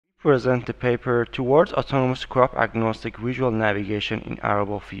Present the paper towards autonomous crop agnostic visual navigation in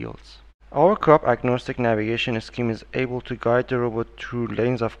arable fields. Our crop agnostic navigation scheme is able to guide the robot through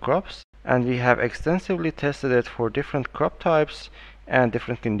lanes of crops, and we have extensively tested it for different crop types and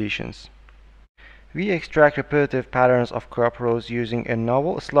different conditions. We extract repetitive patterns of crop rows using a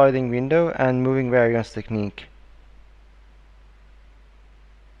novel sliding window and moving variance technique.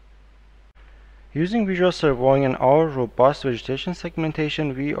 Using visual surveying and our robust vegetation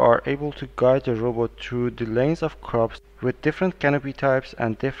segmentation, we are able to guide the robot through the lanes of crops with different canopy types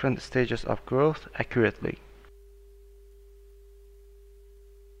and different stages of growth accurately.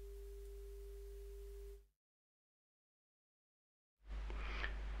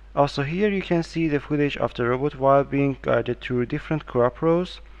 Also here you can see the footage of the robot while being guided through different crop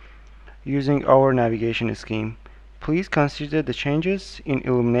rows using our navigation scheme. Please consider the changes in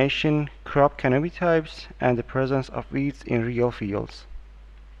illumination, crop canopy types, and the presence of weeds in real fields.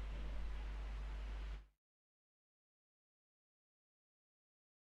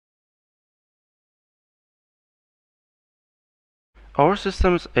 Our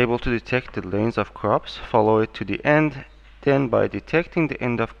system is able to detect the lanes of crops, follow it to the end, then by detecting the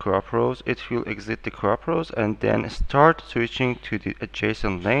end of crop rows, it will exit the crop rows and then start switching to the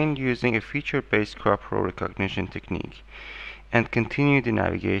adjacent lane using a feature-based crop row recognition technique, and continue the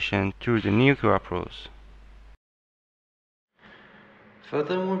navigation through the new crop rows.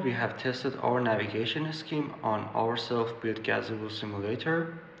 Furthermore, we have tested our navigation scheme on our self-built gazebo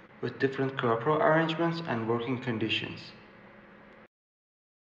simulator with different crop row arrangements and working conditions.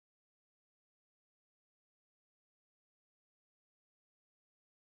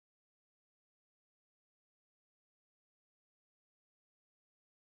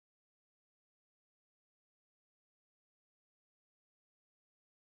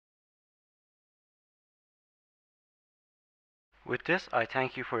 With this, I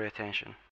thank you for your attention.